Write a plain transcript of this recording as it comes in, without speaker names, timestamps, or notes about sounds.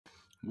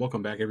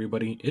Welcome back,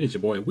 everybody. It is your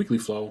boy Weekly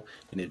Flow,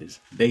 and it is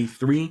day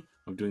 3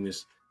 of doing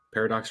this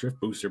Paradox Rift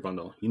Booster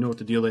Bundle. You know what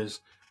the deal is.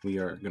 We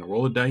are going to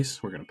roll a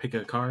dice, we're going to pick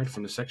a card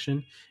from the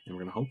section, and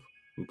we're going to hope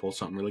we pull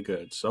something really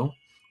good. So,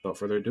 without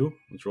further ado,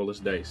 let's roll this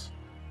dice.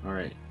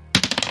 Alright.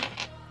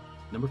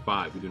 Number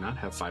 5. We do not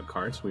have 5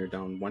 cards. We are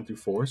down 1 through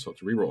 4, so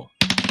let's reroll.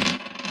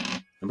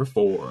 Number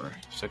 4.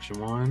 Section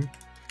 1.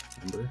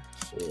 Number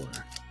 4.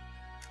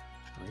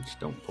 Alright,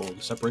 don't pull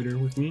the separator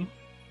with me.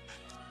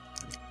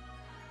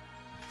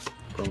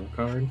 Promo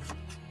card,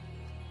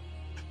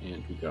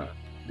 and we got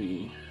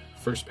the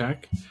first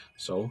pack,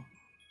 so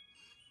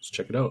let's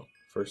check it out.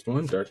 First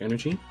one, Dark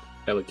Energy,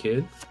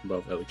 Elekid,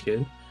 above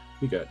Elekid,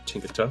 we got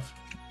Tinkatuff,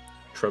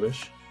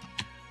 Trubbish,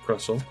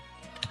 Crustle,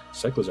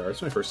 Cyclizar,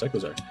 that's my first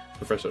Cyclizar,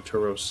 Professor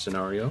Turo's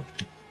Scenario,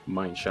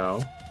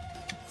 Mindshow,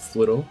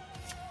 Flittle,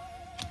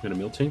 got a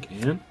Miltank,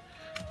 and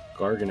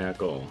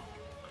Garganacl.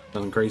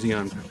 Nothing crazy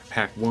on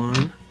pack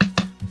 1,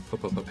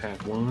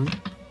 pack 1.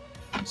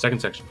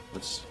 Second section,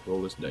 let's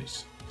roll this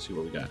dice. Let's see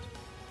what we got.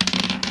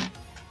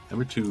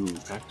 Number 2,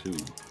 pack 2.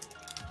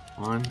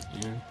 1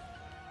 and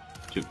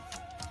 2.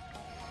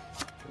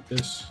 Like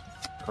this.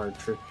 Card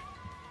trick.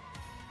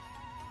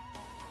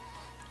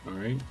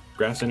 Alright.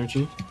 Grass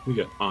Energy. We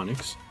got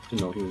Onyx.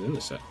 Didn't know he was in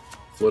the set.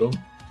 Flittle.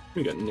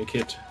 We got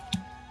Nickit.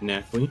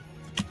 Knackley.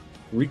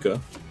 Rika.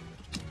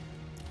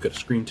 Got a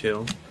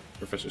Screamtail.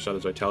 Professor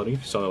Shadow's Vitality.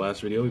 If you saw the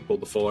last video, we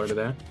pulled the full art of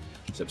that.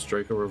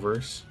 Zebstrika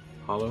Reverse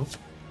Hollow.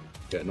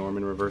 Got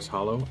Norman Reverse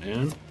Hollow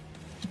and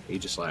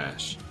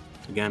Aegislash.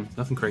 Again,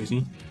 nothing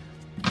crazy.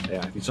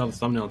 Yeah, if you saw the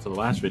thumbnail to the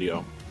last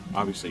video,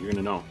 obviously you're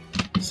gonna know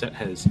the set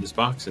has this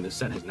box, and this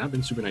set has not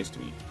been super nice to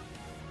me.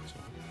 So,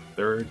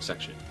 third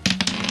section.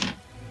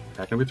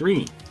 Pack number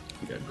 3.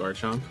 We got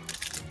Garchomp.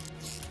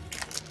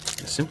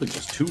 It's simply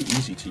just too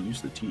easy to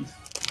use the teeth.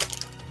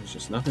 There's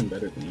just nothing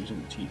better than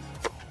using the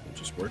teeth. It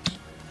just works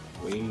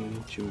way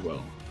too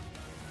well.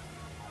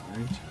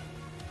 Alright.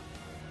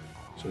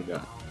 So we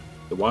got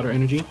the Water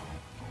Energy,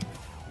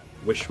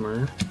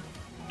 Wishmer,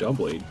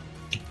 Doublade,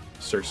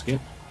 Surskit,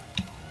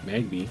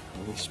 Magby,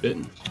 oh, he's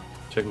spitting,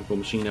 Technical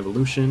Machine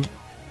Evolution,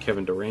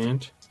 Kevin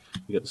Durant,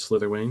 we got the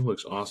Slitherwing,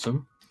 looks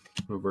awesome,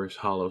 Reverse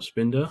Hollow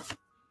Spinda,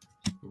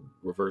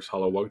 Reverse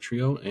Hollow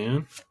Wugtrio,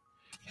 and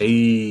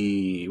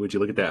hey, would you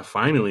look at that,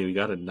 finally we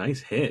got a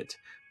nice hit,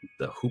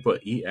 the Hoopa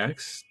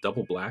EX,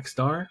 Double Black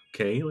Star,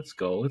 okay, let's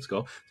go, is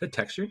that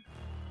textured?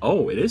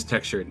 Oh, it is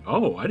textured,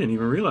 oh, I didn't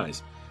even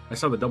realize. I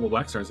saw the Double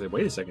Black Star and said,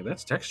 wait a second,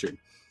 that's textured.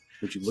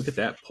 Would you look at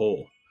that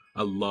pull?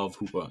 I love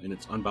Hoopa in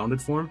its unbounded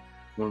form.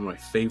 One of my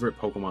favorite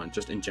Pokemon,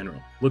 just in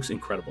general. Looks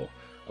incredible.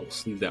 I will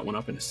sleeve that one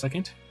up in a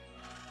second.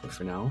 But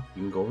for now,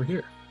 you can go over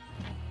here.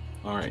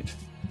 Alright.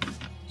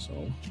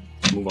 So,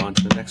 let's move on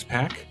to the next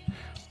pack.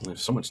 We have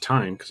so much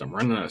time because I'm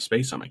running out of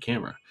space on my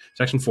camera.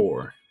 Section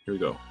 4. Here we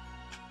go.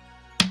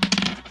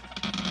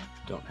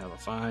 Don't have a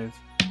 5.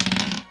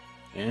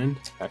 And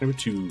pack number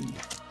 2.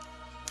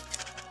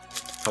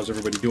 How's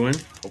everybody doing?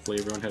 Hopefully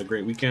everyone had a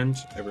great weekend.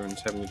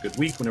 Everyone's having a good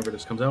week whenever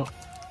this comes out.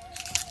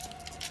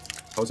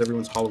 How's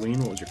everyone's Halloween?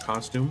 What was your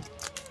costume?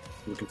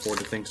 Looking forward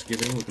to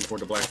Thanksgiving. Looking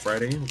forward to Black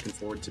Friday. Looking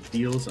forward to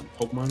deals on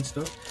Pokemon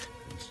stuff.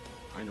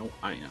 I know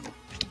I am.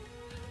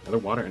 Another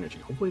Water Energy.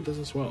 Hopefully it does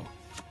this well.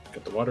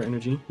 Got the Water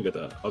Energy. We got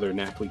the other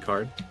Knackley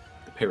card.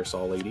 The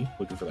Parasol Lady.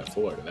 Looking for that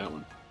full art of that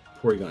one.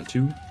 Porygon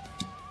 2.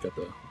 Got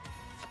the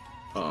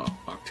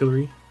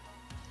Octillery.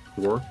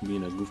 Roar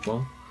being a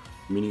goofball.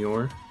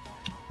 Minior.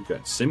 We've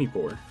got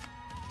Simipour,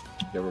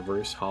 we got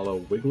Reverse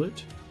Hollow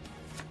Wiglet,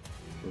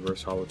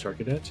 Reverse Hollow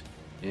Charcadet,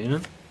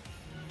 and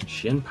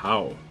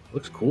Shenpao.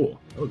 Looks cool.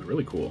 That looks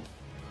really cool.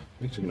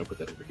 I'm actually going to put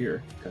that over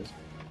here because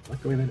I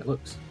like the way that it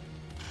looks.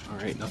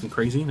 Alright, nothing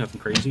crazy on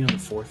the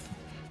fourth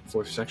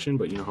section,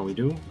 but you know how we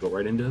do. Go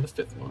right into the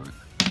 5th one.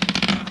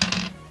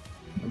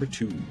 Number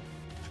 2.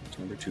 That's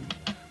number 2.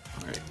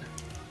 Alright.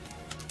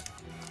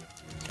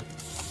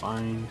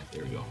 Find,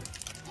 there we go.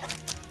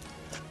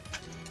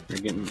 We're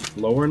getting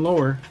lower and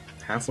lower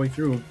halfway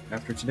through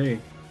after today.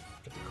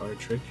 Got the card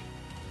trick.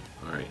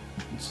 Alright,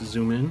 let's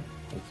zoom in.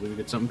 Hopefully we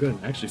get something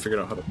good. I actually figured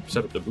out how to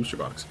set up the booster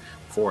box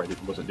before I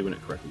wasn't doing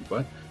it correctly,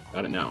 but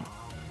got it now.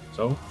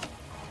 So,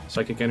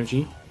 Psychic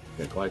Energy.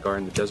 Got Gligar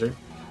in the desert.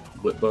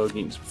 Blipbug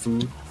eating some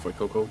food.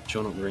 Fuecoco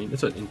chilling out in the rain.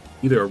 It's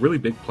either a really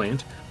big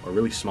plant or a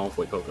really small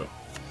Fuecoco.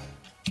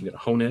 You got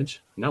a Honedge.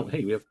 Now,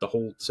 hey, we have the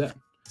whole set.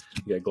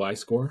 You got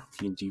Gliscor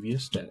being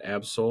devious. That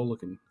Absol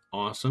looking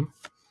awesome.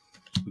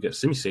 We got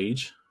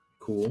Simisage,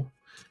 cool.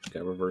 We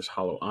got Reverse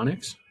Hollow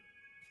Onyx.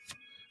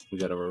 We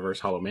got a Reverse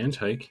Hollow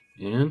Mantike,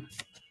 and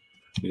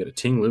we got a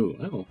Ting-Lu.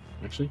 Oh,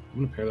 actually,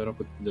 I'm gonna pair that up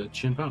with the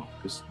Shenpao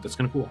because that's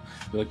kind of cool.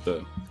 I like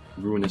the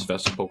Ruinous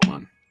Vest of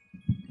Pokemon.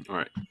 All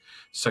right,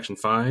 section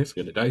 5.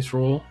 We got a dice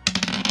roll.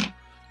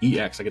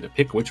 EX. I get to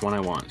pick which one I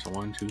want. So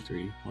 1, 2,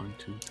 3. 1,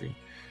 2, 3.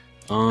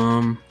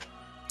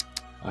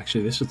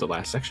 Actually, this is the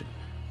last section.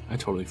 I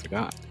totally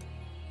forgot.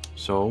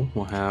 So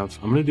we'll have,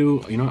 I'm going to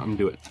do, you know what, I'm going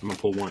to do it. I'm going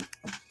to pull one.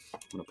 I'm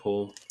going to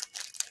pull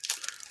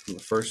from the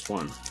first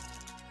one.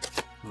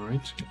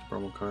 Alright, get the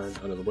promo card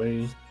out of the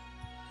way.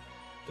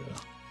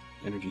 The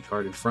energy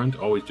card in front.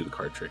 Always do the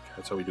card trick.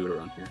 That's how we do it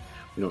around here.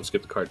 We don't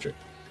skip the card trick.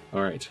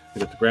 All right,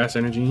 we got the grass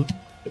energy.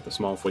 Get the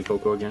small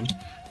Fuecoco again.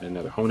 And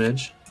another Hone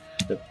Edge.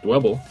 Got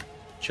Dwebble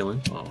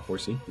chilling. Oh,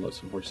 Horsey. Love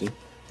some Horsey.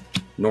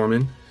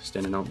 Norman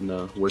standing out in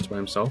the woods by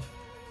himself.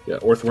 You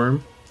got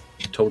Orthworm.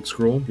 Toad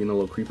Scroll being a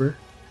little creeper.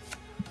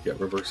 You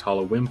got Reverse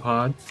Hollow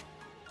Wimpod.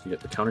 You got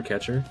the Counter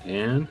Catcher.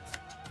 And,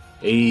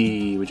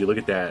 hey, would you look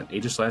at that?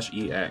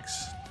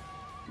 Aegis/EX.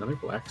 Another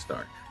black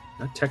star.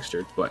 Not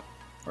textured, but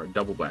or a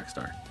double black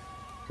star.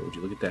 So would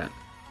you look at that?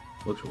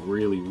 Looks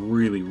really,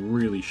 really,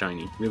 really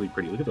shiny. Really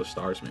pretty. Look at those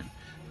stars, man.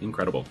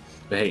 Incredible.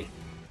 But hey,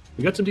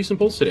 we got some decent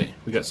pulls today.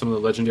 We got some of the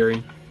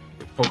legendary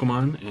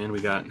Pokemon, and we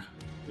got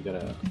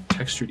a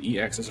textured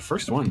EX. That's the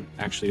first one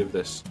actually of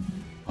this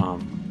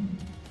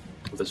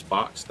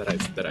box that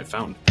I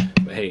found.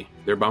 But hey,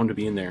 they're bound to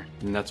be in there,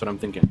 and that's what I'm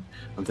thinking.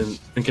 I'm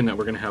thinking that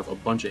we're gonna have a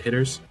bunch of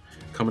hitters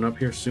coming up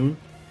here soon.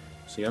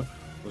 So yep,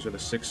 those are the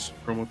 6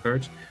 promo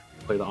cards.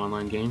 Play the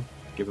online game.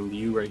 Give them to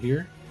you right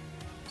here.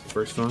 It's the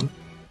first one,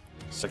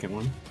 second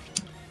one,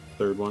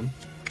 third one,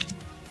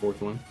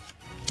 fourth one,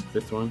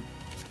 fifth one,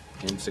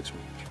 and sixth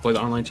one. If you play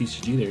the online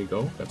TCG, there you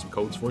go. Got some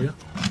codes for you.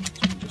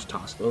 So you just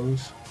toss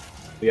those.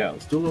 But yeah,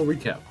 let's do a little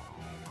recap.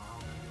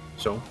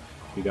 So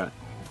we got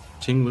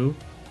Tinglu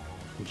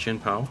and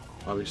Chien-Pao.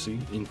 Obviously,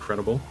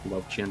 incredible.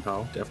 Love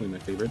Chien-Pao. Definitely my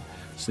favorite.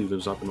 Sleeve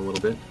those up in a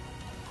little bit.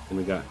 Then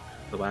we got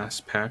the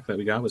last pack that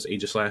we got was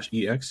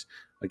Aegis/EX.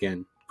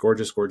 Again,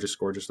 gorgeous, gorgeous,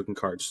 gorgeous looking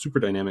card. Super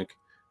dynamic.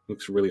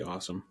 Looks really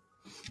awesome.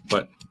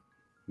 But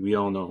we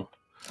all know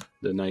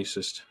the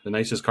nicest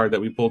card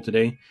that we pulled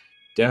today,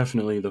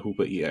 definitely the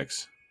Hoopa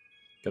EX.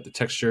 Got the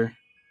texture.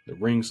 The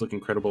rings look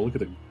incredible. Look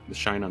at the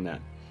shine on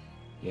that.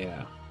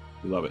 Yeah,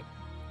 we love it.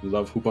 We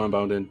love Hoopa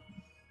Unbounded.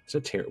 Is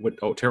that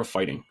Terra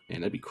Fighting?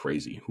 Man, that'd be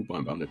crazy. Hoopa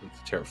Unbounded with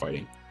Terra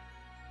Fighting.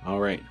 All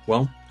right.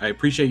 Well, I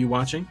appreciate you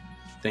watching.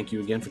 Thank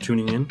you again for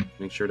tuning in.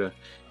 Make sure to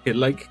hit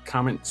like,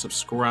 comment,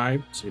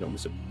 subscribe so you don't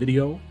miss a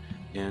video.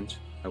 And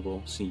I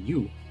will see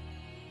you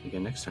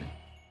again next time.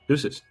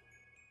 Deuces.